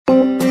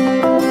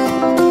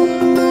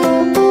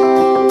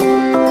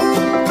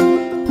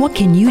What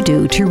can you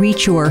do to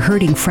reach your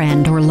hurting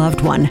friend or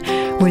loved one?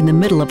 We're in the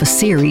middle of a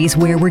series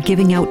where we're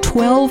giving out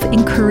 12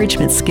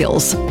 encouragement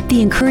skills.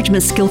 The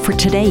encouragement skill for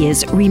today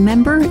is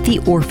remember the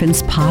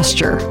orphan's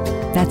posture.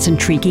 That's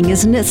intriguing,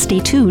 isn't it?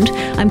 Stay tuned.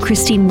 I'm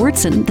Christine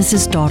Wurtson. This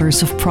is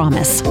Daughters of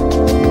Promise.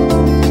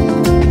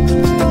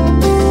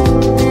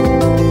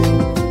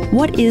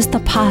 What is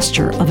the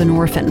posture of an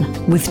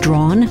orphan?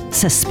 Withdrawn,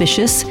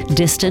 suspicious,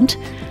 distant?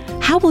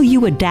 How will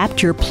you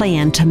adapt your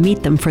plan to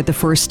meet them for the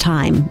first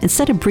time?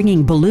 Instead of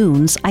bringing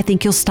balloons, I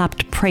think you'll stop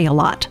to pray a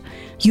lot.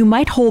 You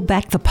might hold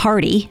back the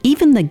party,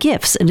 even the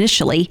gifts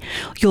initially.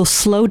 You'll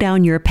slow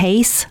down your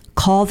pace,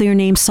 call their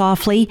name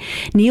softly,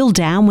 kneel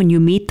down when you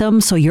meet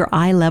them so you're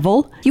eye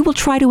level. You will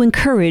try to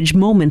encourage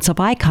moments of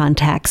eye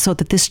contact so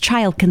that this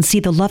child can see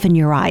the love in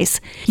your eyes.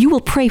 You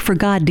will pray for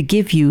God to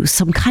give you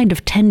some kind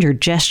of tender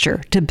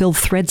gesture to build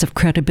threads of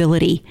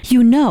credibility.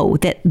 You know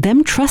that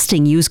them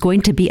trusting you is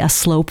going to be a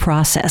slow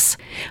process.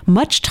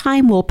 Much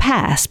time will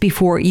pass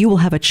before you will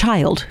have a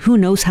child who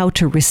knows how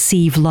to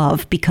receive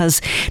love,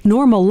 because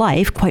normal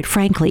life, quite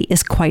frankly,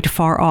 is quite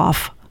far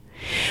off.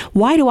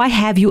 Why do I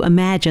have you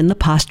imagine the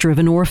posture of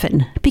an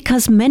orphan?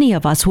 Because many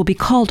of us will be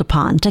called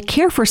upon to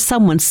care for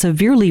someone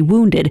severely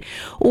wounded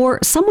or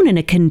someone in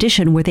a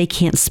condition where they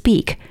can't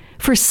speak.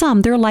 For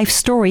some, their life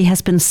story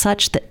has been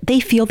such that they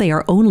feel they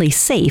are only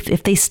safe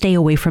if they stay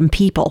away from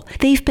people.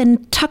 They've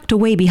been tucked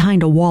away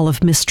behind a wall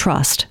of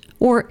mistrust.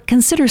 Or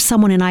consider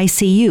someone in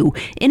ICU,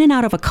 in and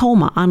out of a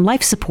coma, on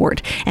life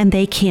support, and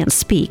they can't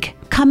speak.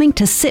 Coming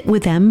to sit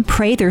with them,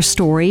 pray their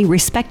story,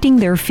 respecting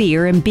their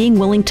fear, and being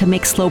willing to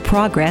make slow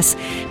progress,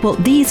 well,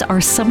 these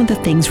are some of the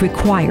things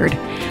required.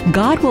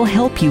 God will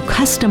help you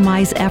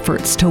customize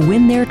efforts to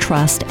win their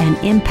trust and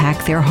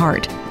impact their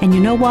heart. And you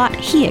know what?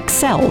 He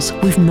excels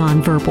with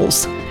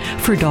nonverbals.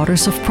 For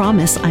Daughters of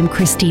Promise, I'm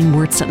Christine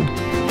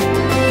Wurtson.